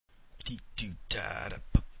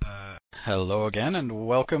Hello again, and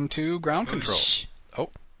welcome to Ground Control. Shh. Oh.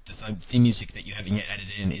 The theme music that you haven't yet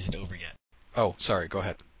edited in isn't over yet. Oh, sorry, go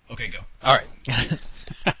ahead. Okay, go. Alright.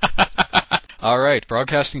 Alright,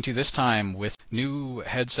 broadcasting to you this time with new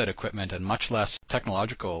headset equipment and much less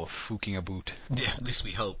technological fucking about. Yeah, at least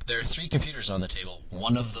we hope. There are 3 computers on the table.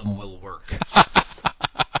 One of them will work.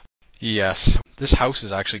 Yes, this house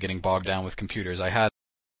is actually getting bogged down with computers.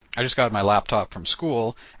 I just got my laptop from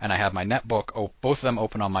school, and I had my netbook, both of them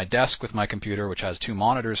open on my desk with my computer, which has 2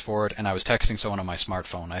 monitors for it, and I was texting someone on my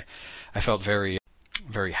smartphone. I felt very,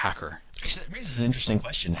 very hacker. Actually, that raises an interesting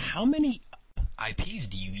question. How many IPs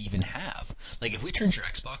do you even have? Like, if we turned your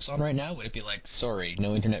Xbox on right now, would it be like, sorry,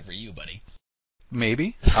 no internet for you, buddy?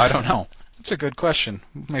 Maybe. I don't know. That's a good question.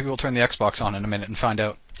 Maybe we'll turn the Xbox on in a minute and find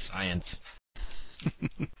out. Science.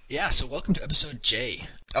 Yeah, so welcome to episode J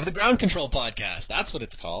of the Ground Control Podcast. That's what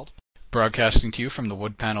it's called. Broadcasting to you from the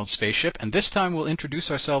wood-paneled spaceship, and this time we'll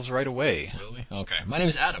introduce ourselves right away. Will we? Okay. My name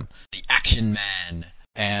is Adam, the Action Man.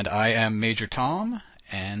 And I am Major Tom,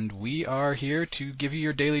 and we are here to give you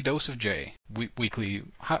your daily dose of J. Weekly.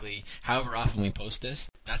 However often we post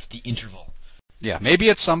this, that's the interval. Yeah,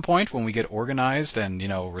 maybe at some point when we get organized and,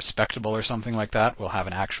 respectable or something like that, we'll have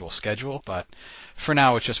an actual schedule, but for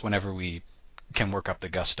now it's just whenever we can work up the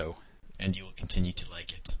gusto. And you will continue to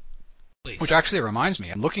like it. Please. Which actually reminds me,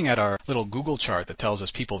 I'm looking at our little Google chart that tells us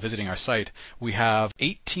people visiting our site. We have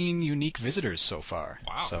 18 unique visitors so far.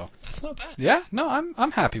 Wow, so that's not bad. Yeah, no,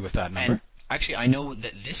 I'm happy with that number. And actually, I know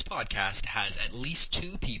that this podcast has at least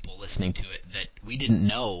 2 people listening to it that we didn't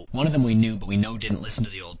know. One of them we knew, but we know didn't listen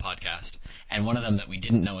to the old podcast. And one of them that we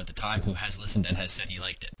didn't know at the time who has listened and has said he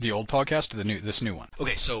liked it. The old podcast or this new one?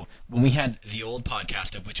 Okay, so when we had the old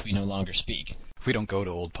podcast, of which we no longer speak. We don't go to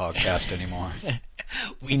old podcast anymore.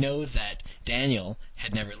 We know that Daniel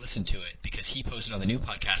had never listened to it because he posted on the new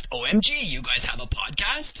podcast, OMG, you guys have a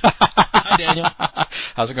podcast? Hi, Daniel.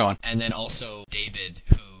 How's it going? And then also David,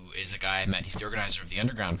 who is a guy I met. He's the organizer of the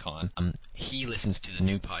Underground Con. He listens to the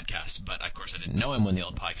new podcast, but of course I didn't know him when the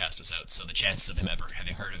old podcast was out, so the chances of him ever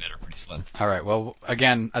having heard of it are pretty slim. All right, well,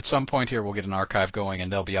 again, at some point here we'll get an archive going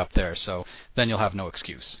and they'll be up there, so then you'll have no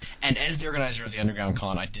excuse. And as the organizer of the Underground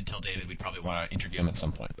Con, I did tell David we'd probably want to interview him at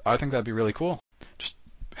some point. I think that'd be really cool. Just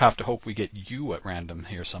have to hope we get you at random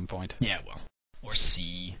here some point. Yeah, well. Or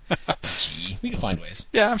C. Or G. We can find ways.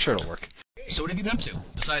 Yeah, I'm sure it'll work. So what have you been up to?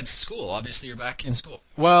 Besides school. Obviously you're back in school.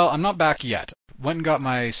 Well, I'm not back yet. Went and got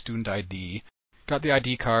my student ID. Got the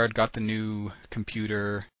ID card, got the new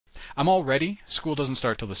computer. I'm all ready. School doesn't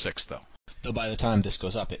start till the 6th, though. Though by the time this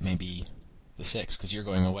goes up, it may be the 6th, because you're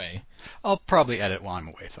going away. I'll probably edit while I'm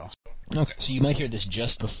away, though. Okay, so you might hear this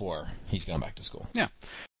just before he's gone back to school. Yeah.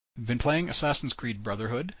 Been playing Assassin's Creed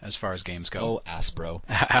Brotherhood, as far as games go. Oh, Aspro.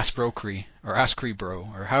 Asprocree, or Ascree Bro,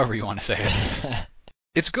 or however you want to say it.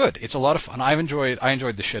 It's good. It's a lot of fun. I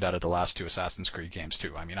enjoyed the shit out of the last 2 Assassin's Creed games,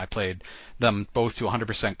 too. I mean, I played them both to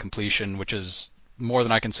 100% completion, which is more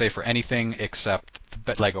than I can say for anything except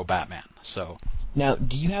Lego Batman. So. Now,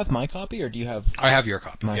 do you have my copy, or do you have... I have your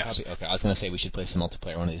copy, my yes. copy? Okay, I was going to say we should play some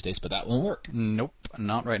multiplayer one of these days, but that won't work. Nope,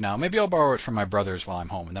 not right now. Maybe I'll borrow it from my brothers while I'm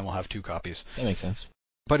home, and then we'll have 2 copies. That makes sense.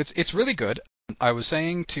 But it's really good. I was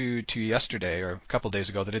saying to you yesterday, or a couple of days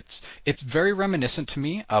ago, that it's very reminiscent to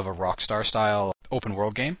me of a Rockstar-style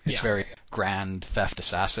open-world game. It's very Grand Theft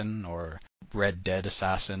Assassin, or Red Dead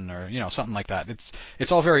Assassin, or, something like that.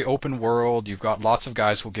 It's all very open world. You've got lots of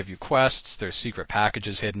guys who'll give you quests. There's secret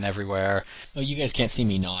packages hidden everywhere. Oh, you guys can't see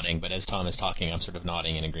me nodding, but as Tom is talking, I'm sort of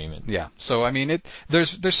nodding in agreement. Yeah, so, I mean,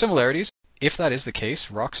 there's similarities. If that is the case,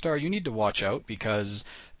 Rockstar, you need to watch out, because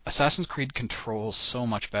Assassin's Creed controls so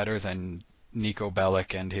much better than Nico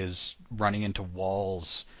Bellic and his running into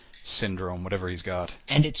walls syndrome, whatever he's got.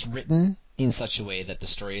 And it's written in such a way that the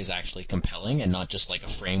story is actually compelling and not just like a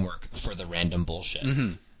framework for the random bullshit.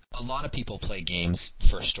 Mm-hmm. A lot of people play games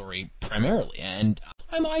for story primarily, and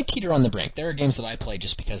I teeter on the brink. There are games that I play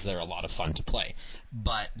just because they're a lot of fun to play.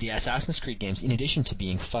 But the Assassin's Creed games, in addition to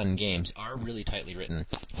being fun games, are really tightly written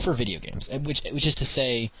for video games, which is to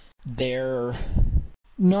say they're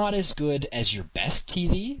not as good as your best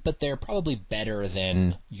TV, but they're probably better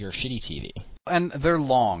than your shitty TV. And they're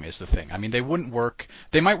long is the thing. I mean, they wouldn't work.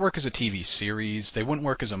 They might work as a TV series. They wouldn't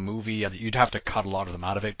work as a movie. You'd have to cut a lot of them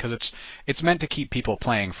out of it because it's meant to keep people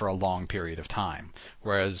playing for a long period of time.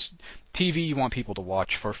 Whereas TV, you want people to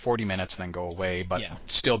watch for 40 minutes, then go away, but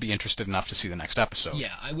still be interested enough to see the next episode.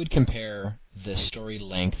 Yeah, I would compare the story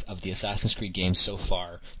length of the Assassin's Creed games so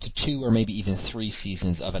far to 2 or maybe even 3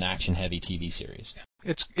 seasons of an action-heavy TV series.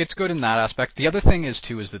 It's good in that aspect. The other thing is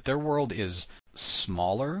that their world is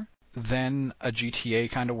smaller. than a GTA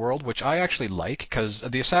kind of world, which I actually like, because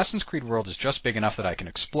the Assassin's Creed world is just big enough that I can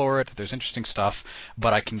explore it, there's interesting stuff,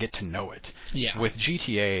 but I can get to know it. Yeah. With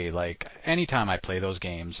GTA, like, anytime I play those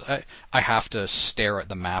games, I have to stare at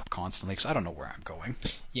the map constantly, because I don't know where I'm going.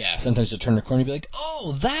 Yeah, sometimes you'll turn a corner and be like,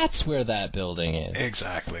 oh, that's where that building is.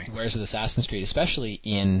 Exactly. Whereas with Assassin's Creed, especially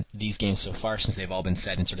in these games so far, since they've all been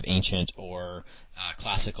set in sort of ancient or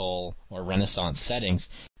classical or Renaissance settings,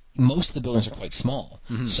 most of the buildings are quite small.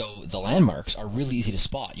 Mm-hmm. So the landmarks are really easy to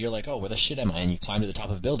spot. You're like, oh, where the shit am I? And you climb to the top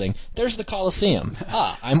of a building. There's the Colosseum.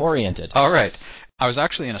 I'm oriented. All right. I was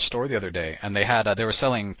actually in a store the other day, and they were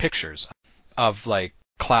selling pictures of, like,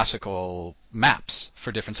 classical maps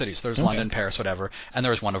for different cities. There's London, Paris, whatever, and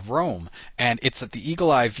there was one of Rome. And it's at the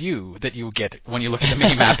eagle eye view that you get when you look at the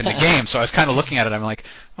mini map in the game. So I was kind of looking at it, I'm like,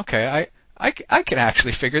 okay, I can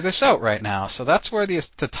actually figure this out right now. So that's where the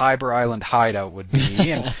Tiber Island hideout would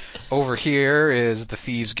be, and over here is the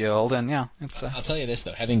Thieves Guild, and yeah, it's. I'll tell you this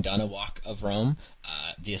though, having done a walk of Rome,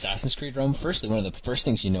 the Assassin's Creed Rome. Firstly, one of the first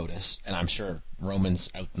things you notice, and I'm sure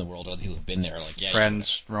Romans out in the world, other people who've been there, are like, yeah,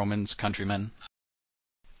 friends, Romans, countrymen.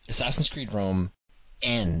 Assassin's Creed Rome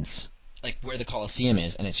ends like where the Colosseum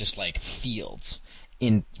is, and it's just like fields.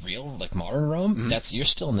 In real, like modern Rome, Mm-hmm. you're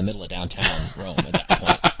still in the middle of downtown Rome at that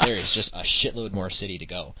point. There is just a shitload more city to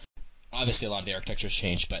go. Obviously, a lot of the architecture's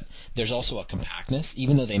changed, but there's also a compactness.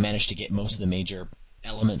 Even though they managed to get most of the major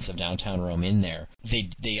elements of downtown Rome in there,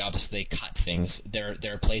 they obviously cut things. There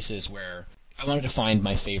are places where I wanted to find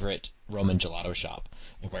my favorite Roman gelato shop,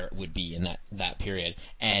 where it would be in that period,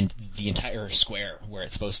 and the entire square where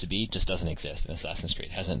it's supposed to be just doesn't exist in Assassin's Creed.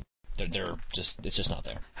 It's just not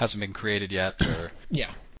there. Hasn't been created yet, or Yeah.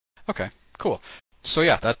 Okay, cool. So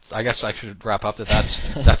yeah, I guess I should wrap up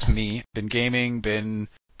that's me. Been gaming, been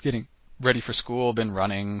getting ready for school, been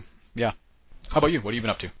running. Yeah. How about you? What have you been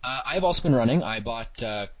up to? I've also been running. I bought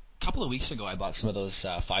a couple of weeks ago. I bought some of those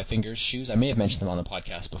Five Fingers shoes. I may have mentioned them on the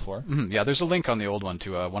podcast before. Mm-hmm. Yeah, there's a link on the old one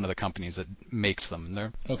to one of the companies that makes them.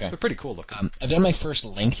 And they're pretty cool looking. I've done my first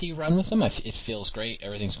lengthy run with them. It feels great.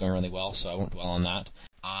 Everything's going really well, so I won't dwell on that.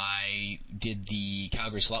 I did the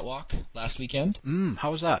Calgary Slut Walk last weekend.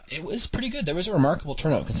 How was that? It was pretty good. There was a remarkable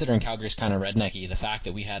turnout, considering Calgary's kind of rednecky. The fact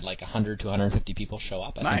that we had like 100 to 150 people show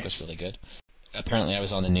up, I think was really good. Apparently, I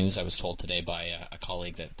was on the news. I was told today by a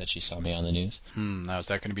colleague that she saw me on the news. Now, is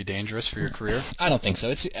that going to be dangerous for your career? I don't think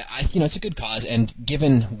so. It's a good cause, and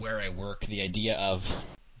given where I work, the idea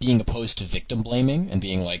of being opposed to victim blaming and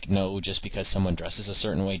being like, no, just because someone dresses a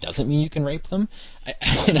certain way doesn't mean you can rape them. I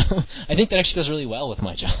think that actually goes really well with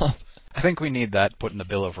my job. I think we need that put in the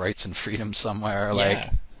Bill of Rights and Freedom somewhere. Yeah. Like,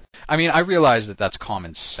 I mean, I realize that that's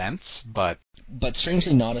common sense, but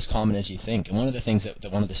strangely not as common as you think. And one of the things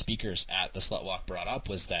that one of the speakers at the Slut Walk brought up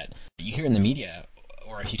was that you hear in the media,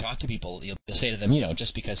 or if you talk to people, you'll say to them,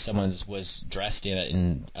 just because someone was dressed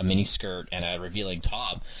in a mini skirt and a revealing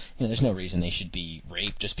top, there's no reason they should be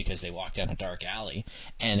raped just because they walk down a dark alley.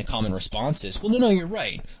 And the common response is, well, no, you're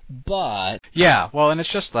right, but... Yeah, well, and it's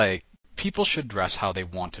just like, people should dress how they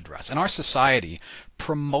want to dress, and our society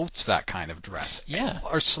promotes that kind of dress. Yeah.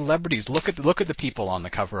 Our celebrities, look at the people on the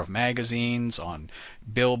cover of magazines, on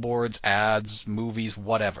billboards, ads, movies,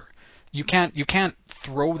 whatever. You can't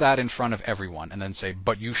throw that in front of everyone and then say,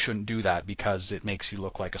 but you shouldn't do that because it makes you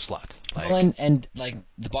look like a slut. Like, well, and like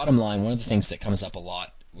the bottom line, one of the things that came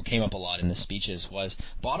up a lot in the speeches was,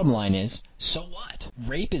 bottom line is, so what?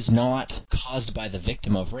 Rape is not caused by the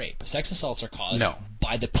victim of rape. Sex assaults are caused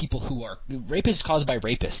by the people who are... Rape is caused by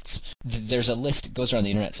rapists. There's a list that goes around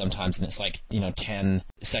the internet sometimes, and it's like, 10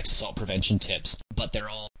 sex assault prevention tips, but they're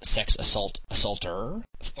all sex assaulter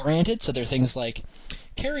oriented, so they're things like,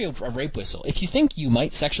 carry a rape whistle. If you think you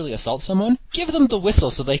might sexually assault someone, give them the whistle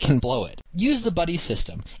so they can blow it. Use the buddy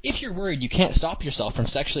system. If you're worried you can't stop yourself from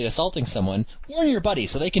sexually assaulting someone, warn your buddy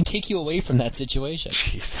so they can take you away from that situation.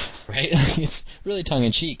 Jeez. Right? It's really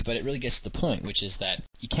tongue-in-cheek, but it really gets to the point, which is that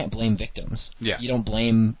you can't blame victims. Yeah. You don't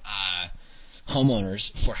blame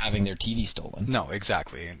homeowners for having their TV stolen. No,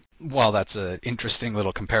 exactly. While that's an interesting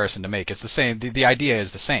little comparison to make, it's the same. The idea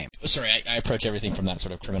is the same. Sorry, I approach everything from that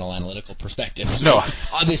sort of criminal analytical perspective. No.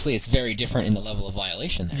 Obviously, it's very different in the level of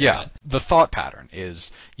violation there. Yeah. The thought pattern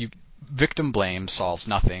is victim blame solves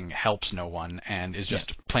nothing, helps no one, and is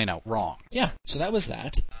just plain out wrong. Yeah, so that was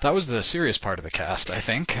that. That was the serious part of the cast, I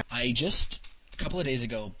think. I just, a couple of days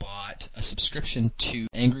ago, bought a subscription to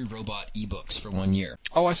Angry Robot ebooks for 1 year.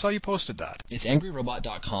 Oh, I saw you posted that. It's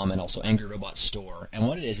angryrobot.com and also Angry Robot Store. And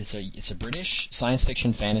what it is, it's a British science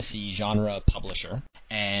fiction fantasy genre publisher.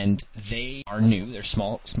 And they are new. They're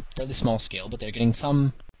fairly small scale, but they're getting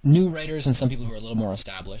some new writers and some people who are a little more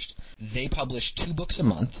established, they publish 2 books a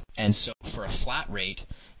month, and so for a flat rate,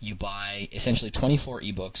 you buy essentially 24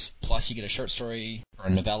 ebooks, plus you get a short story, or a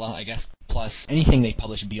novella, I guess, plus anything they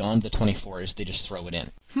publish beyond the 24 is they just throw it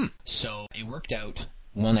in. So it worked out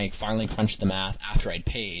when I finally crunched the math after I'd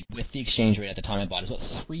paid, with the exchange rate at the time I bought, it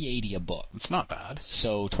was about $3.80 a book. It's not bad.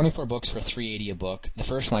 So 24 books for $3.80 a book. The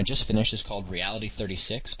first one I just finished is called Reality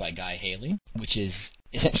 36 by Guy Haley, which is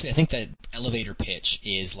essentially, I think the elevator pitch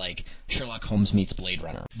is like Sherlock Holmes meets Blade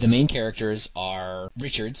Runner. The main characters are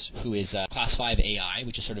Richards, who is a Class 5 AI,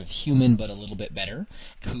 which is sort of human but a little bit better,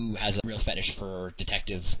 who has a real fetish for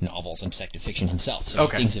detective novels and detective fiction himself. So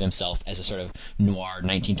he thinks of himself as a sort of noir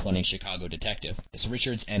 1920s Chicago detective. So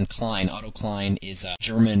Richards and Klein, Otto Klein, is a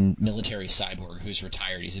German military cyborg who's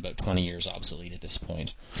retired. He's about 20 years obsolete at this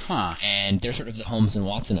point. And they're sort of the Holmes and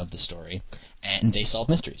Watson of the story, and they solve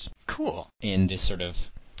mysteries. Cool. In this sort of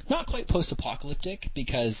not quite post-apocalyptic,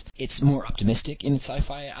 because it's more optimistic in its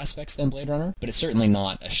sci-fi aspects than Blade Runner, but it's certainly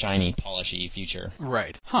not a shiny, polishy future.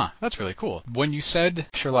 Right. That's really cool. When you said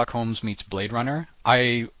Sherlock Holmes meets Blade Runner,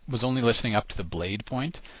 I was only listening up to the Blade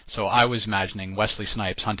point, so I was imagining Wesley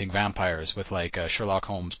Snipes hunting vampires with like a Sherlock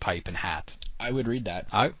Holmes pipe and hat. I would read that.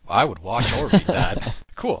 I would watch or read that.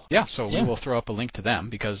 Cool. Yeah, so we will throw up a link to them,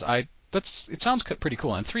 because it sounds pretty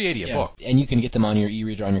cool, and $3.80 a book. And you can get them on your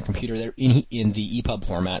e-reader on your computer. They're in the EPUB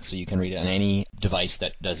format, so you can read it on any device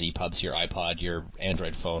that does EPUBs, your iPod, your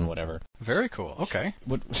Android phone, whatever. Very cool. Okay.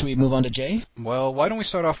 Should we move on to Jay? Well, why don't we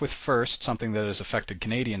start off with first something that has affected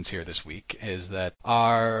Canadians here this week, is that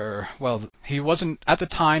he wasn't, at the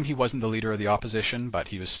time, he wasn't the leader of the opposition, but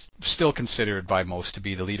he was still considered by most to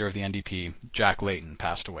be the leader of the NDP. Jack Layton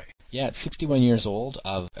passed away. Yeah, at 61 years old,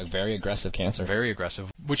 of a very aggressive cancer. Very aggressive,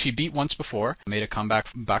 which he beat once before, made a comeback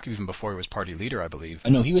back even before he was party leader, I believe.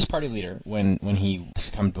 No, he was party leader when he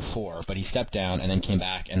succumbed before, but he stepped down and then came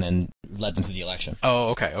back and then led them to the election.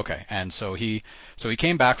 Oh, okay. And so he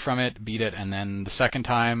came back from it, beat it, and then the second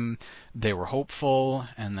time they were hopeful,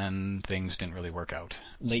 and then things didn't really work out.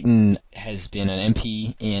 Layton has been an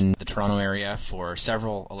MP in the Toronto area for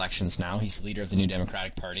several elections now. He's the leader of the New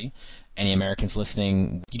Democratic Party. Any Americans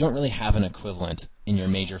listening, you don't really have an equivalent in your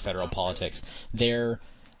major federal politics. They're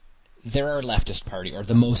our leftist party, or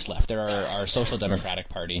the most left. They're our Social Democratic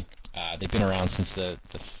Party. They've been around since the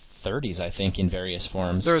 30s, I think, in various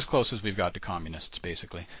forms. They're as close as we've got to communists,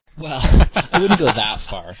 basically. Well, I wouldn't go that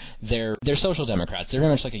far. They're Social Democrats. They're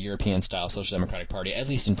very much like a European-style Social Democratic Party, at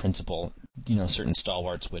least in principle. Certain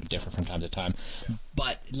stalwarts would differ from time to time.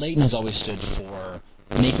 But Layton has always stood for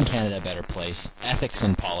making Canada a better place, ethics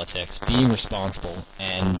in politics, being responsible,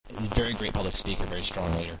 and he's a very great public speaker, very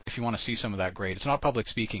strong leader. If you want to see some of that great, it's not public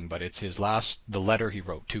speaking, but it's the letter he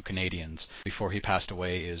wrote to Canadians before he passed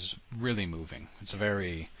away is really moving. It's a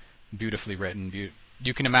very beautifully written,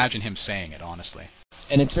 you can imagine him saying it, honestly.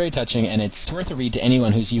 And it's very touching, and it's worth a read to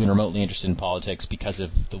anyone who's even remotely interested in politics because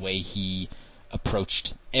of the way he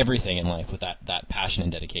approached everything in life with that passion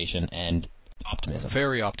and dedication and optimism.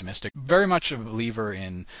 Very optimistic. Very much a believer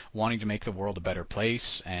in wanting to make the world a better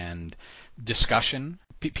place and discussion.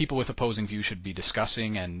 People with opposing views should be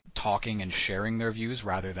discussing and talking and sharing their views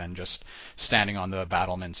rather than just standing on the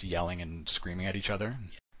battlements yelling and screaming at each other.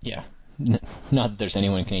 Yeah. Not that there's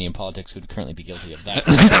anyone in Canadian politics who would currently be guilty of that.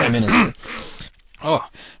 Prime Minister. Oh,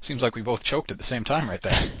 seems like we both choked at the same time right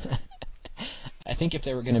there. I think if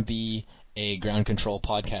there were going to be a ground control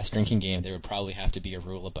podcast drinking game, there would probably have to be a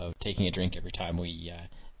rule about taking a drink every time we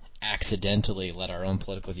accidentally let our own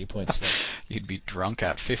political viewpoints slip. You'd be drunk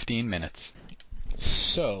at 15 minutes.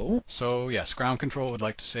 So yes, ground control would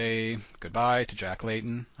like to say goodbye to Jack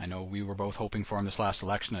Layton. I know we were both hoping for him this last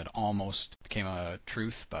election. It almost became a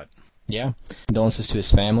truth, but... Yeah. Condolences to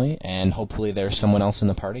his family, and hopefully there's someone else in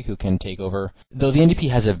the party who can take over. Though the NDP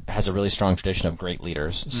has a really strong tradition of great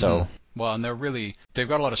leaders, so... Well, and they've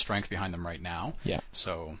got a lot of strength behind them right now. Yeah.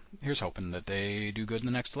 So here's hoping that they do good in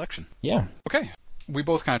the next election. Yeah. Okay. We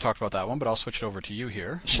both kind of talked about that one, but I'll switch it over to you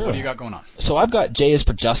here. Sure. What do you got going on? So I've got J is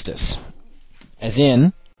for justice. As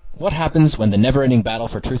in, what happens when the never-ending battle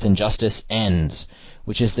for truth and justice ends?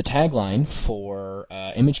 Which is the tagline for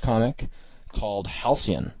Image comic called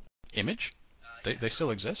Halcyon. Image? They still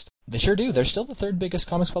exist? They sure do. They're still the third biggest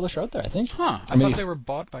comics publisher out there, I think. Huh. I thought they were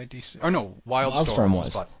bought by DC. Or no, Wildstorm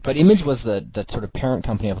was. But Image was the sort of parent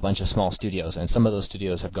company of a bunch of small studios, and some of those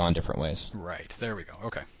studios have gone different ways. Right. There we go.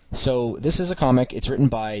 Okay. So this is a comic. It's written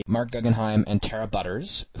by Mark Guggenheim and Tara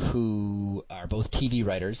Butters, who are both TV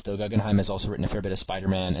writers, though Guggenheim has also written a fair bit of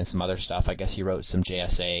Spider-Man and some other stuff. I guess he wrote some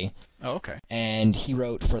JSA. Oh, okay. And he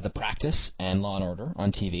wrote for The Practice and Law & Order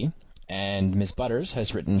on TV. And Ms. Butters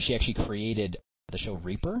has written, she actually created the show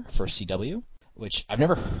Reaper for CW, which I've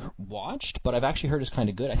never watched, but I've actually heard is kind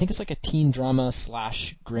of good. I think it's like a teen drama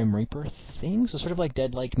 / Grim Reaper thing, so sort of like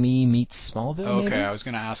Dead Like Me meets Smallville, Okay, maybe? I was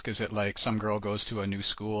going to ask, is it like some girl goes to a new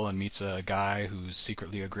school and meets a guy who's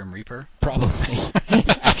secretly a Grim Reaper? Probably.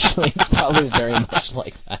 Actually, it's probably very much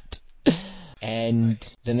like that. And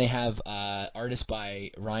then they have artist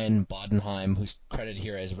by Ryan Bodenheim, who's credited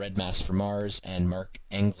here as Red Mask for Mars, and Mark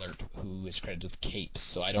Englert, who is credited with Capes.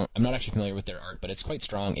 So I'm not actually familiar with their art, but it's quite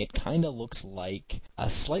strong. It kind of looks like a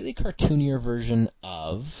slightly cartoonier version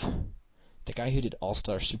of the guy who did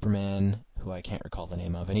All-Star Superman, who I can't recall the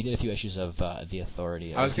name of, and he did a few issues of The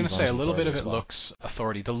Authority. I was going to say, a little bit of it well. looks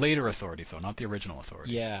Authority, the later Authority, though, not the original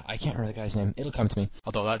Authority. Yeah, I can't remember the guy's name. It'll come to me.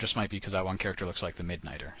 Although that just might be because that one character looks like the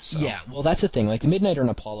Midnighter. So. Yeah, well, that's the thing. Like, the Midnighter and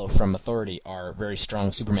Apollo from Authority are very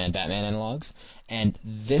strong Superman-Batman analogs, and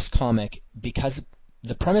this comic, because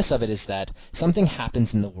the premise of it is that something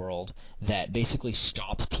happens in the world that basically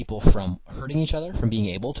stops people from hurting each other, from being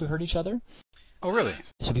able to hurt each other. Oh, really?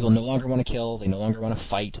 So people no longer want to kill, they no longer want to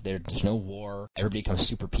fight, there's no war, everybody becomes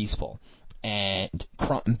super peaceful. And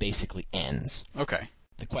crime basically ends. Okay.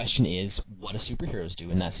 The question is, what do superheroes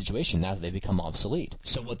do in that situation now that they've become obsolete?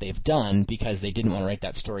 So what they've done, because they didn't want to write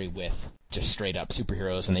that story with just straight up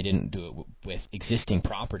superheroes and they didn't do it with existing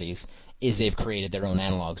properties, is they've created their own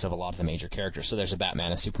analogs of a lot of the major characters. So there's a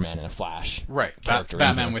Batman, a Superman, and a Flash. Right. Character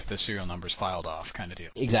Batman with the serial numbers filed off kind of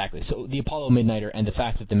deal. Exactly. So the Apollo Midnighter, and the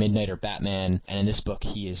fact that the Midnighter Batman, and in this book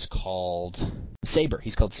he is called Saber.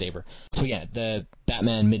 He's called Saber. So yeah, the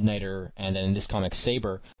Batman Midnighter, and then in this comic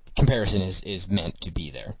Saber, comparison is meant to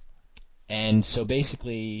be there. And so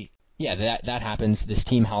basically, yeah, that happens. This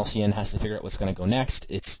team Halcyon has to figure out what's going to go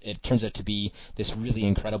next. It turns out to be this really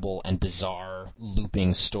incredible and bizarre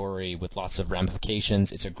looping story with lots of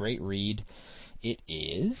ramifications. It's a great read. It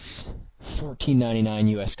is $14.99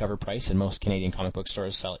 US cover price, and most Canadian comic book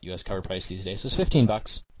stores sell at US cover price these days, so it's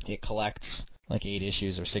 $15. It collects like 8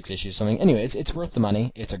 issues or 6 issues, something. Anyway, it's worth the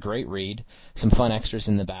money. It's a great read. Some fun extras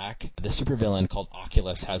in the back. The supervillain called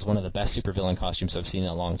Oculus has one of the best supervillain costumes I've seen in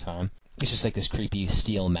a long time. It's just like this creepy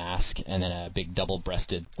steel mask and then a big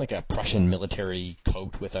double-breasted, like a Prussian military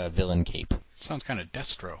coat with a villain cape. Sounds kind of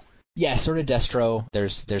Destro. Yeah, sort of Destro.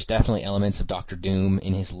 There's definitely elements of Dr. Doom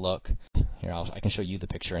in his look. Here, I can show you the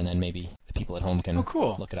picture, and then maybe the people at home can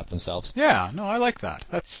look it up themselves. Yeah, no, I like that.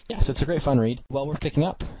 Yeah, so it's a great fun read. Well worth picking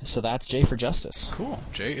up. So that's J for Justice. Cool.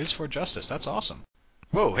 J is for Justice. That's awesome.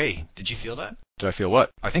 Whoa, hey, did you feel that? Did I feel what?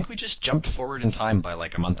 I think we just jumped forward in time by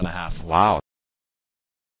like a month and a half. Wow.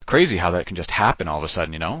 Crazy how that can just happen all of a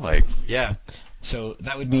sudden, you know? Like. Yeah. So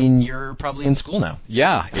that would mean you're probably in school now.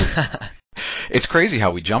 Yeah. It's crazy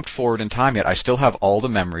how we jumped forward in time, yet I still have all the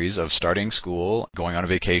memories of starting school, going on a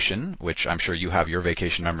vacation, which I'm sure you have your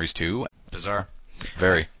vacation memories too. Bizarre.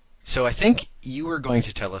 Very. So I think you were going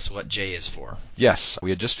to tell us what J is for. Yes, we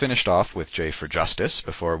had just finished off with J for Justice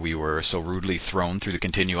before we were so rudely thrown through the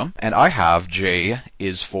continuum, and I have J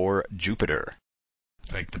is for Jupiter.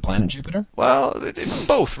 Like the planet Jupiter? Well,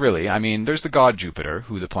 both really. I mean, there's the god Jupiter,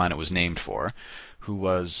 who the planet was named for,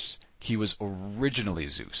 he was originally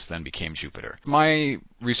Zeus, then became Jupiter. My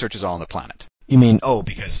research is all on the planet. You mean,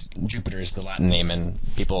 because Jupiter is the Latin name and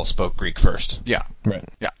people spoke Greek first. Yeah. Right.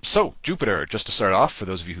 Yeah. So, Jupiter, just to start off, for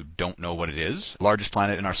those of you who don't know what it is, largest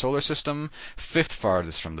planet in our solar system, 5th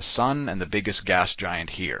farthest from the sun, and the biggest gas giant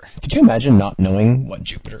here. Could you imagine not knowing what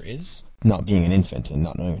Jupiter is? Not being an infant and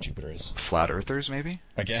not knowing what Jupiter is. Flat earthers, maybe?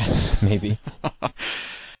 I guess, maybe.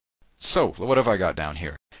 So, what have I got down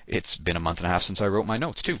here? It's been a month and a half since I wrote my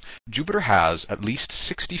notes, too. Jupiter has at least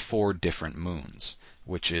 64 different moons,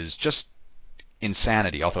 which is just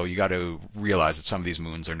insanity, although you got to realize that some of these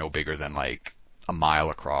moons are no bigger than like a mile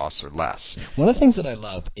across or less. One of the things that I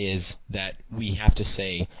love is that we have to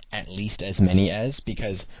say at least as many as,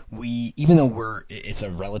 because even though it's a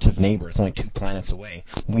relative neighbor, it's only 2 planets away,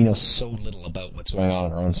 we know so little about what's going on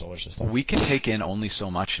in our own solar system. We can take in only so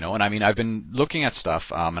much, and I mean, I've been looking at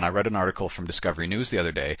stuff, and I read an article from Discovery News the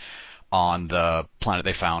other day on the planet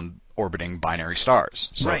they found orbiting binary stars.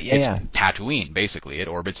 So right, yeah, it's Tatooine, basically. It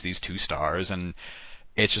orbits these 2 stars, and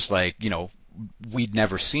it's just like, we'd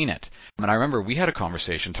never seen it. And I remember we had a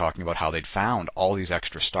conversation talking about how they'd found all these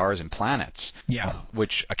extra stars and planets,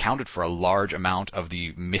 which accounted for a large amount of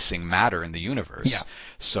the missing matter in the universe. Yeah.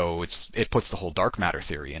 So it puts the whole dark matter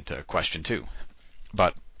theory into question too.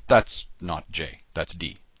 But that's not J, that's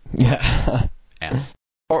D. Yeah. And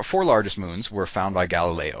 4 largest moons were found by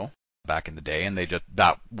Galileo back in the day, and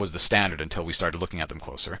that was the standard until we started looking at them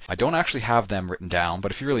closer. I don't actually have them written down,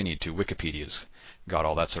 but if you really need to, Wikipedia's got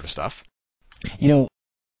all that sort of stuff.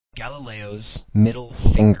 Galileo's middle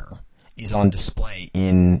finger is on display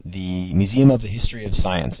in the Museum of the History of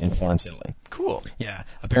Science in Florence, Italy. Cool. Cool. Yeah.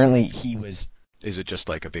 Apparently he was... Is it just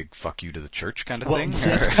like a big fuck you to the church kind of Well, thing? see,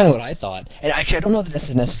 that's kind of what I thought. And actually, I don't know that this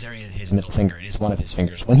is necessarily his middle finger. It is one of his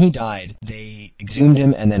fingers. When he died, they exhumed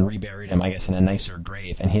him and then reburied him, I guess, in a nicer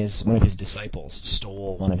grave. And one of his disciples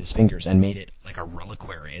stole one of his fingers and made it like a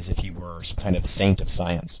reliquary, as if he were some kind of saint of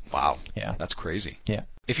science. Wow. Yeah. That's crazy. Yeah.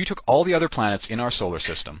 If you took all the other planets in our solar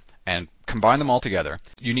system and combine them all together,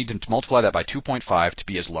 you need to multiply that by 2.5 to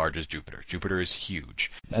be as large as Jupiter. Jupiter is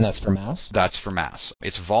huge. And that's for mass? That's for mass.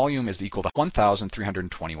 Its volume is equal to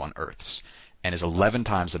 1,321 Earths and is 11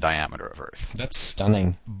 times the diameter of Earth. That's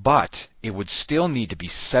stunning. But it would still need to be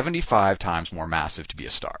 75 times more massive to be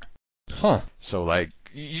a star. Huh. So, like,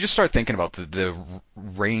 you just start thinking about the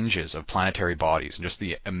ranges of planetary bodies and just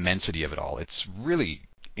the immensity of it all. It's really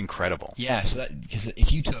incredible. Yeah, so because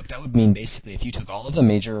that would mean basically if you took all of the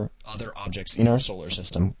major other objects in our solar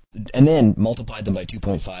system and then multiplied them by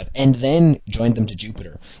 2.5 and then joined them to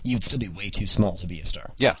Jupiter, you'd still be way too small to be a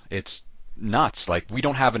star. Yeah, it's nuts. Like, we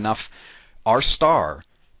don't have enough. Our star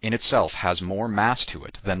in itself has more mass to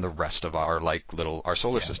it than the rest of our our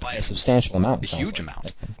solar system. By a substantial amount. A huge amount.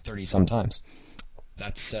 Like 30 sometimes.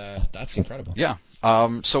 That's incredible. Yeah.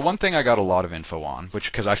 So one thing I got a lot of info on,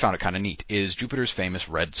 because I found it kind of neat, is Jupiter's famous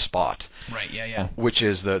red spot. Right, yeah. Which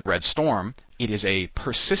is the red storm. It is a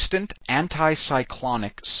persistent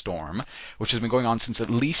anticyclonic storm, which has been going on since at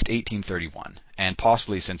least 1831, and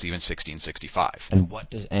possibly since even 1665. And what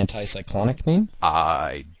does anticyclonic mean?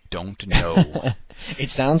 I don't know. It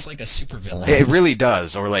sounds like a supervillain. It really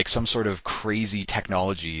does, or like some sort of crazy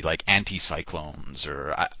technology like anticyclones,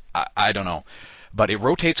 or I don't know. But it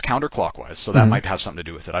rotates counterclockwise, so that might have something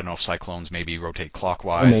to do with it. I don't know if cyclones maybe rotate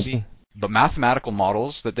clockwise. Oh, maybe. But mathematical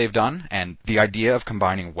models that they've done, and the idea of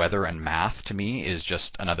combining weather and math, to me, is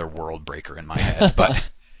just another world breaker in my head.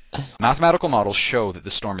 But mathematical models show that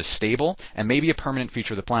the storm is stable and maybe a permanent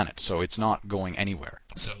feature of the planet, so it's not going anywhere.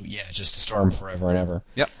 So, yeah, just a storm forever and ever.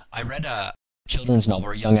 Yep. I read a children's novel,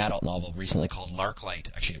 or a young adult novel, recently called Larklight.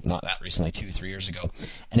 Actually, not that recently, 2-3 years ago.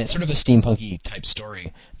 And it's sort of a steampunky type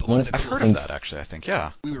story. But one of the I've cool heard things... of that, actually, I think,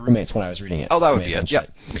 yeah. We were roommates when I was reading it. Oh, so that would be it, yeah.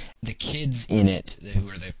 The kids in it, who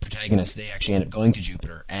are the protagonists, they actually end up going to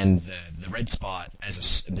Jupiter, and the red spot,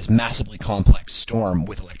 as this massively complex storm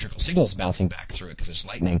with electrical signals bouncing back through it because there's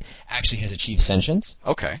lightning, actually has achieved sentience.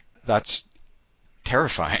 Okay, that's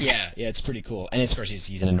terrifying. Yeah, it's pretty cool. And of course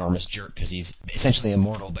he's an enormous jerk because he's essentially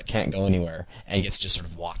immortal but can't go anywhere, and he gets to just sort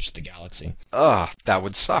of watch the galaxy. Ugh, that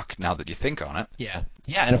would suck now that you think on it. Yeah,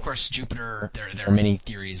 and of course Jupiter, there are many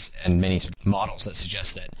theories and many sort of models that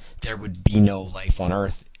suggest that there would be no life on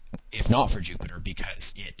Earth if not for Jupiter,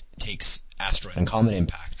 because it takes asteroid and comet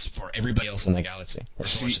impacts for everybody else in the galaxy, or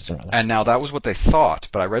solar system rather. And now that was what they thought,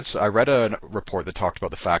 but I read a report that talked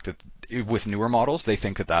about the fact that with newer models, they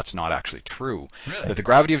think that that's not actually true. Really? That the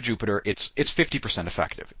gravity of Jupiter, it's 50%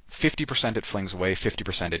 effective. 50% it flings away,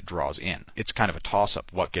 50% it draws in. It's kind of a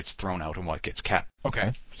toss-up, what gets thrown out and what gets kept.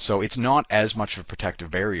 Okay. So it's not as much of a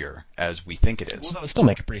protective barrier as we think it is. Well, that would still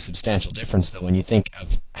make a pretty substantial difference, though, when you think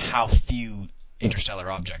of how few interstellar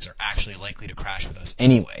objects are actually likely to crash with us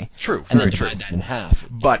anyway. True, and very then true. divide that in half.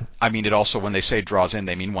 But, I mean, it also, when they say draws in,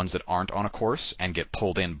 they mean ones that aren't on a course and get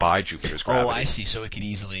pulled in by Jupiter's gravity. Oh, I see. So it could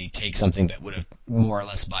easily take something that would have more or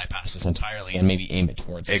less bypassed us entirely and maybe aim it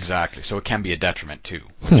towards us. Exactly. So it can be a detriment, too,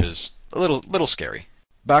 which is a little scary.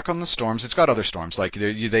 Back on the storms, it's got other storms. Like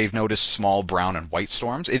they've noticed small brown and white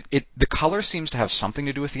storms. The color seems to have something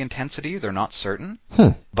to do with the intensity. They're not certain.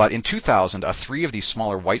 But in 2000, 3 of these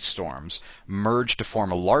smaller white storms merged to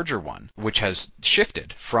form a larger one, which has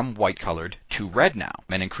shifted from white-colored to red now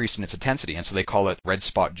and increased in its intensity. And so they call it Red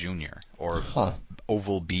Spot Junior, or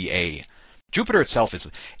Oval BA. Jupiter itself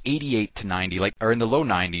is 88 to 90, or in the low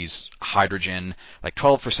 90s, hydrogen, like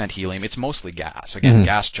 12% helium. It's mostly gas. Again,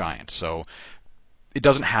 gas giant. So it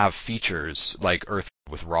doesn't have features like Earth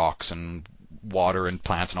with rocks and water and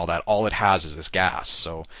plants and all that. All it has is this gas.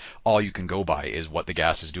 So all you can go by is what the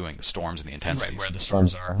gas is doing, the storms and the intensities. Right, where the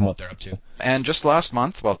storms are and what they're up to. And just last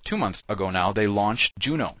month, 2 months ago now, they launched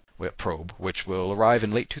Juno probe, which will arrive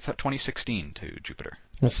in late 2016 to Jupiter.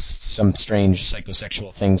 There's some strange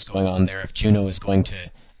psychosexual things going on there. If Juno is going to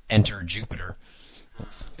enter Jupiter,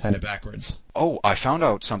 it's kind of backwards. Oh, I found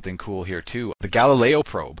out something cool here too. The Galileo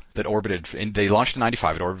probe that orbited, they launched in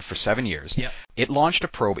 95, it orbited for 7 years. Yep. It launched a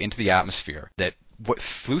probe into the atmosphere that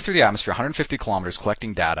flew through the atmosphere 150 kilometers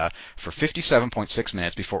collecting data for 57.6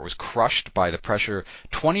 minutes before it was crushed by the pressure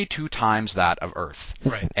 22 times that of Earth.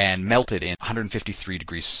 Right. And melted in 153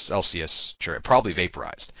 degrees Celsius. Sure, it probably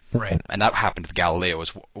vaporized. Right. And that happened to the Galileo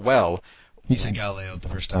as well. You said Galileo the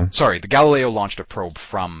first time. Sorry, the Galileo launched a probe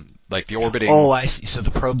from like the orbiting. Oh, I see. So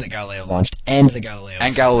the probe that Galileo launched and the Galileo.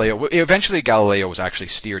 And Galileo, eventually Galileo was actually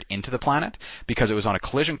steered into the planet because it was on a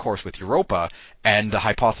collision course with Europa, and the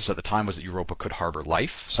hypothesis at the time was that Europa could harbor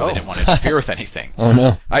life, so they didn't want to interfere with anything. Oh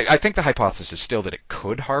no. I think the hypothesis is still that it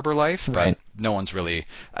could harbor life, but Right. no one's really.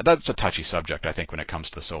 That's a touchy subject, I think, when it comes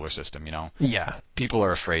to the solar system. Yeah. People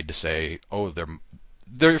are afraid to say, oh,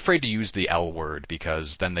 they're afraid to use the L word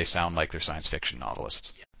because then they sound like they're science fiction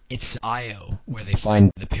novelists. It's Io where they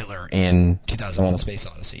find the pillar in 2001: A Space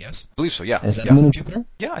Odyssey. Yes. I believe so. Yeah. Is that yeah. a moon of Jupiter?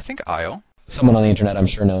 Yeah, I think Io. Someone on the internet, I'm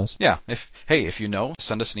sure, knows. Yeah. If you know,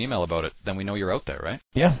 send us an email about it. Then we know you're out there, right?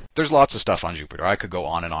 Yeah. There's lots of stuff on Jupiter. I could go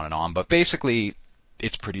on and on and on, but basically,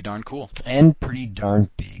 it's pretty darn cool. And pretty darn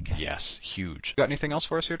big. Yes, huge. Got anything else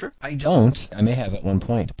for us here, Drew? I don't. I may have at one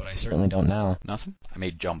point, but I certainly don't now. Nothing? I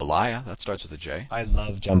made jambalaya. That starts with a J. I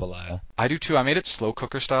love jambalaya. I do too. I made it slow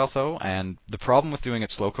cooker style though, and the problem with doing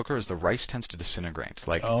it slow cooker is the rice tends to disintegrate.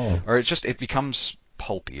 Or it becomes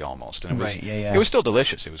pulpy almost. And yeah. It was still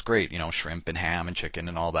delicious. It was great, shrimp and ham and chicken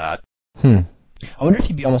and all that. I wonder if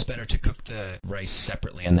it'd be almost better to cook the rice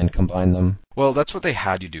separately and then combine them. Well, that's what they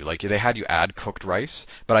had you do. Like, they had you add cooked rice,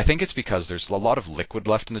 but I think it's because there's a lot of liquid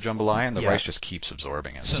left in the jambalaya, and the rice just keeps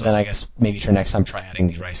absorbing it. So then I guess maybe for next time try adding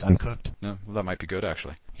the rice uncooked. No, well, that might be good,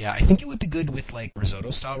 actually. Yeah, I think it would be good with, like,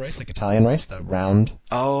 risotto-style rice, like Italian rice, the round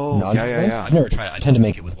nodule rice. Yeah. I've never tried it. I tend to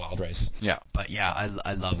make it with wild rice. Yeah. But yeah,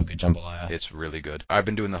 I love a good jambalaya. It's really good. I've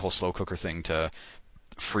been doing the whole slow cooker thing to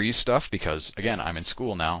freeze stuff because, again, I'm in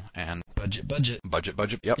school now, and... Budget,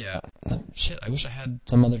 yep. Yeah. Shit, I wish I had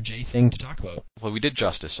some other J thing to talk about. Well, we did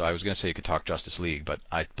Justice, so I was going to say you could talk Justice League, but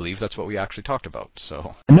I believe that's what we actually talked about,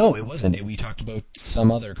 so... No, it wasn't. We talked about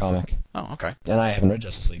some other comic. Oh, okay. And I haven't read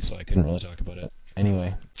Justice League, so I couldn't really talk about it.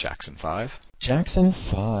 Anyway. Jackson 5? Jackson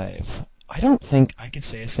 5. I don't think I could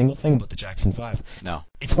say a single thing about the Jackson 5. No.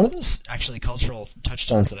 It's one of those, actually, cultural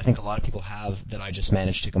touchstones that I think a lot of people have that I just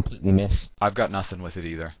managed to completely miss. I've got nothing with it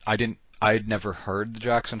either. I'd never heard the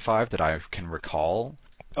Jackson 5 that I can recall.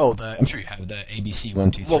 Oh, I'm sure you have the ABC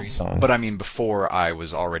 123 song. But I mean, before I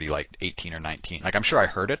was already like 18 or 19. Like, I'm sure I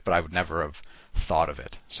heard it, but I would never have thought of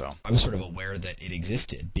it. So I was sort of aware that it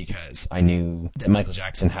existed because I knew that Michael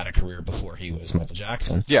Jackson had a career before he was Michael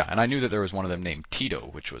Jackson. Yeah, and I knew that there was one of them named Tito,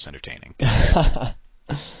 which was entertaining. At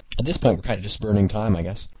this point, we're kind of just burning time, I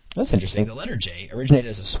guess. That's interesting. The letter J originated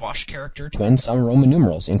as a swash character to end some Roman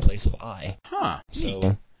numerals in place of I. Huh.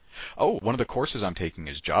 So... Oh, one of the courses I'm taking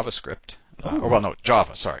is JavaScript. Oh.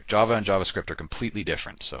 Java, sorry. Java and JavaScript are completely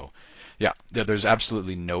different. So, yeah, there's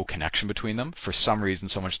absolutely no connection between them. For some reason,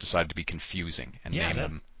 someone just decided to be confusing and name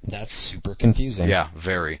them. That's super confusing. Yeah,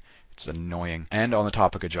 very. It's annoying. And on the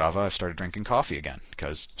topic of Java, I've started drinking coffee again,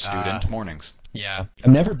 because student mornings. Yeah.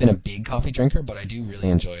 I've never been a big coffee drinker, but I do really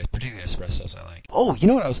enjoy it, particularly espressos I like. Oh, you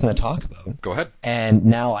know what I was going to talk about? Go ahead. And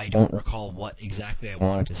now I don't recall what exactly I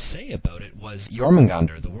wanted to say about it, was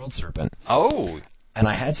Jormungandr, the world serpent. Oh, And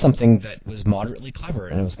I had something that was moderately clever,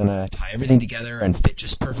 and it was going to tie everything together and fit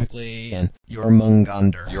just perfectly, and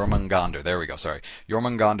Jormungandr, there we go, sorry.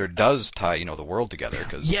 Jormungandr does tie, the world together,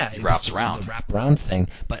 because it wraps around. The wrap around thing,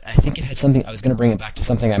 but I think it had something, I was going to bring it back to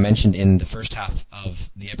something I mentioned in the first half of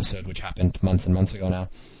the episode, which happened months and months ago now,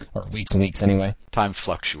 or weeks and weeks anyway. Time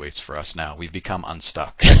fluctuates for us now. We've become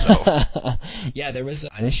unstuck, so... Yeah, there was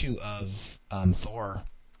an issue of Thor,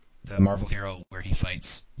 the Marvel hero, where he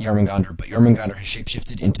fights Jormungandr, but Jormungandr has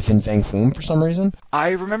shapeshifted into Fin Fang Foom for some reason.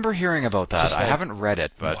 I remember hearing about that. I haven't read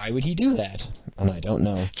it, but... Why would he do that? And I don't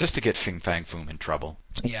know. Just to get Fin Fang Foom in trouble.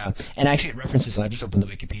 Yeah, and actually it references, and I've just opened the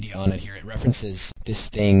Wikipedia on it here, it references this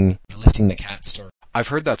thing, the lifting the cat story. I've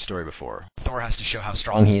heard that story before. Thor has to show how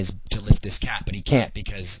strong he is to lift this cat, but he can't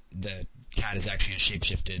because the cat is actually a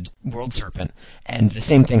shapeshifted world serpent. And the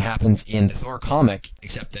same thing happens in the Thor comic,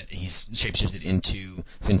 except that he's shapeshifted into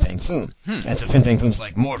Fin Fang Foom. And so Fin Fang Foom's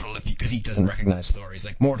like, mortal, because he doesn't recognize Thor. He's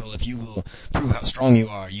like, mortal, if you will prove how strong you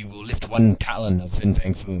are, you will lift one talon of Fin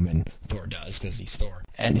Fang Foom. And Thor does, because he's Thor.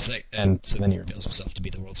 And he's like, and so then he reveals himself to be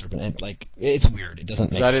the world serpent. And like, it's weird. It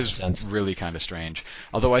doesn't make any sense. That is really kind of strange.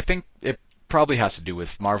 Although I think it probably has to do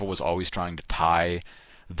with Marvel was always trying to tie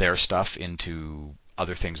their stuff into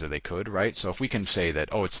other things that they could, right? So if we can say that,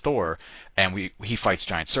 it's Thor, and he fights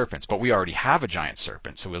giant serpents, but we already have a giant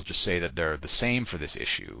serpent, so we'll just say that they're the same for this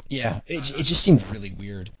issue. Yeah, it just seemed really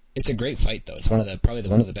weird. It's a great fight, though. It's probably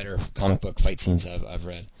one of the better comic book fight scenes I've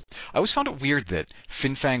read. I always found it weird that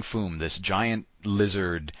Fin Fang Foom, this giant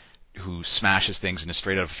lizard who smashes things and is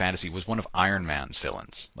straight out of fantasy, was one of Iron Man's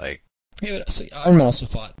villains. Like, Yeah, but so Iron Man also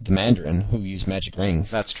fought the Mandarin, who used magic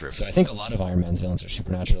rings. That's true. So I think a lot of Iron Man's villains are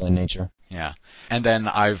supernatural in nature. Yeah. And then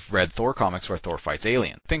I've read Thor comics where Thor fights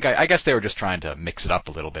aliens. I guess they were just trying to mix it up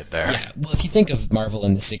a little bit there. Yeah, well, if you think of Marvel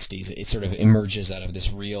in the 60s, it sort of emerges out of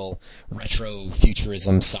this real retro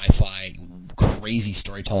futurism, sci-fi, crazy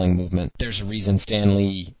storytelling movement. There's a reason Stan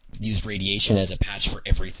Lee used radiation as a patch for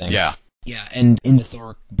everything. Yeah. Yeah, and in the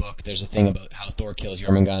Thor book, there's a thing about how Thor kills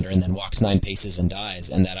Jormungandr and then walks 9 paces and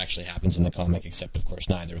dies, and that actually happens in the comic, except, of course,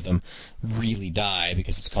 neither of them really die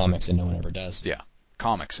because it's comics and no one ever does. Yeah.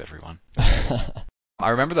 Comics, everyone. I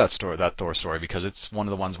remember that Thor story, because it's one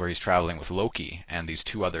of the ones where he's traveling with Loki and these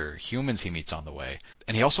 2 other humans he meets on the way.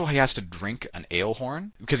 And he has to drink an ale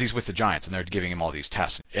horn because he's with the giants and they're giving him all these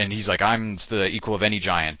tests. And he's like, I'm the equal of any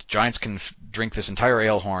giant. Giants can drink this entire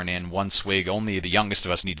ale horn in 1 swig. Only the youngest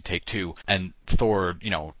of us need to take 2. And Thor,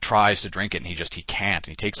 tries to drink it and he can't.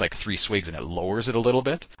 And he takes like 3 swigs and it lowers it a little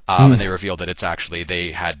bit. And they reveal that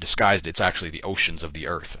they had disguised it's actually the oceans of the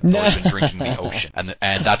earth. Thor's been drinking the ocean.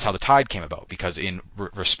 And that's how the tide came about, because in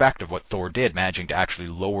respect of what Thor did, managing to actually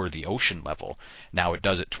lower the ocean level, now it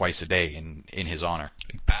does it twice a day in his honor.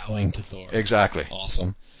 Bowing to Thor. Exactly.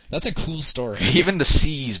 Awesome. That's a cool story. Even the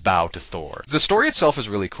seas bow to Thor. The story itself is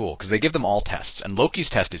really cool because they give them all tests, and Loki's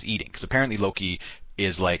test is eating, because apparently Loki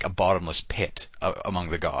is like a bottomless pit among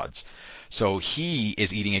the gods. So he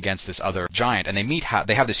is eating against this other giant, and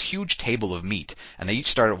they have this huge table of meat, and they each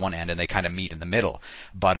start at one end and they kind of meet in the middle.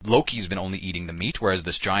 But Loki's been only eating the meat, whereas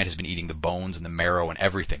this giant has been eating the bones and the marrow and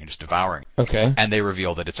everything and just devouring. Okay. And they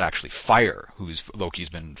reveal that it's actually fire who's Loki's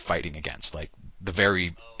been fighting against, like the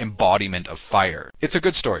very embodiment of fire. It's a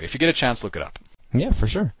good story. If you get a chance, look it up. Yeah, for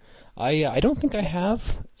sure. I don't think I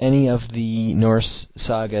have any of the Norse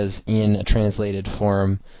sagas in a translated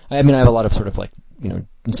form. I have a lot of sort of like,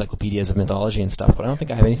 encyclopedias of mythology and stuff, but I don't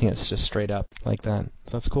think I have anything that's just straight up like that.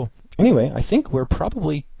 So that's cool. Anyway, I think we're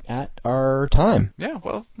probably at our time. Yeah,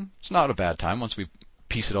 well, it's not a bad time once we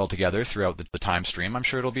piece it all together throughout the time stream. I'm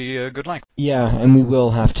sure it'll be a good length. Yeah, and we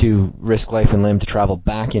will have to risk life and limb to travel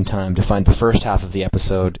back in time to find the first half of the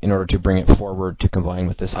episode in order to bring it forward to combine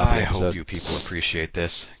with this half of the episode. I hope you people appreciate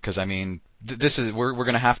this, because we're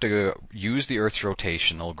going to have to use the Earth's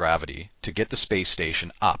rotational gravity to get the space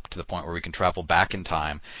station up to the point where we can travel back in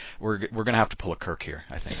time. We're going to have to pull a Kirk here,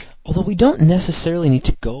 I think. Although we don't necessarily need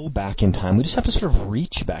to go back in time. We just have to sort of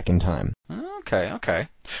reach back in time. Okay.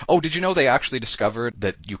 Oh, did you know they actually discovered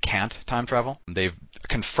that you can't time travel? They've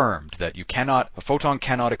confirmed that a photon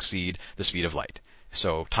cannot exceed the speed of light.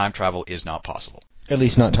 So time travel is not possible. At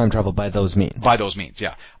least not time travel by those means. By those means,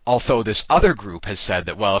 yeah. Although this other group has said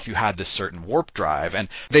that, well, if you had this certain warp drive, and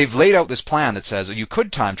they've laid out this plan that says you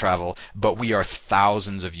could time travel, but we are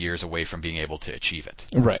thousands of years away from being able to achieve it.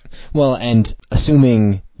 Right. Well, and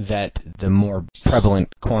assuming that the more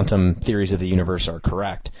prevalent quantum theories of the universe are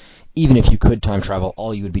correct, even if you could time travel,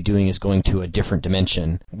 all you would be doing is going to a different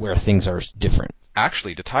dimension where things are different.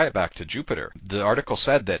 Actually, to tie it back to Jupiter, the article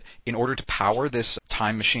said that in order to power this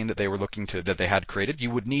time machine that they had created, you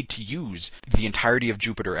would need to use the entirety of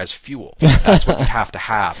Jupiter as fuel. That's what you'd have to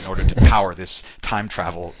have in order to power this time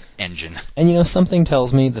travel engine. And something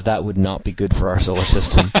tells me that would not be good for our solar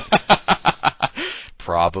system.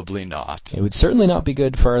 Probably not. It would certainly not be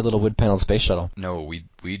good for our little wood-paneled space shuttle. No,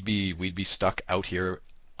 we'd be stuck out here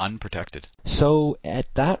unprotected. So,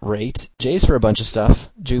 at that rate, J's for a bunch of stuff.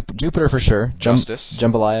 Jupiter for sure. Justice.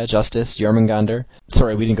 Jambalaya, Justice, Jormungandr.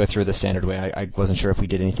 Sorry, we didn't go through the standard way. I wasn't sure if we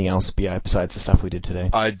did anything else besides the stuff we did today.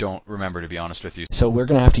 I don't remember, to be honest with you. So we're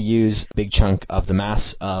going to have to use a big chunk of the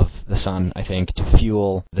mass of the sun, I think, to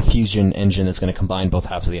fuel the fusion engine that's going to combine both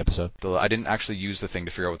halves of the episode. I didn't actually use the thing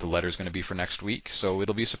to figure out what the letter's going to be for next week, so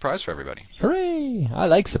it'll be a surprise for everybody. Hooray! I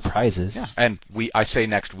like surprises. Yeah, and I say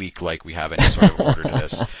next week like we have any sort of order to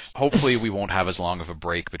this. Hopefully we won't have as long of a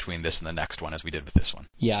break between this and the next one as we did with this one.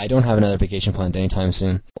 Yeah, I don't have another vacation planned anytime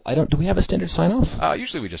soon. Do we have a standard sign-off?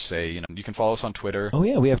 Usually we just say, you can follow us on Twitter. Oh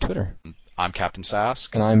yeah, we have Twitter. I'm Captain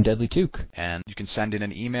Sask. And I'm Deadly Took. And you can send in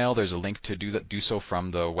an email. There's a link to do so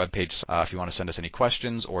from the webpage if you want to send us any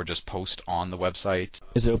questions or just post on the website.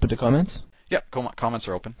 Is it open to comments? Yep, comments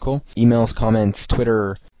are open. Cool. Emails, comments,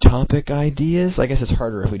 Twitter, topic ideas. I guess it's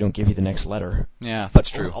harder if we don't give you the next letter. Yeah, that's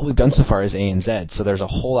true. All we've done so far is A and Z, so there's a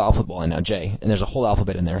whole alphabet, and now J, and there's a whole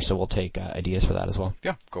alphabet in there, so we'll take ideas for that as well.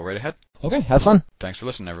 Yeah, go right ahead. Okay, have fun. Thanks for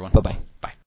listening, everyone. Bye-bye.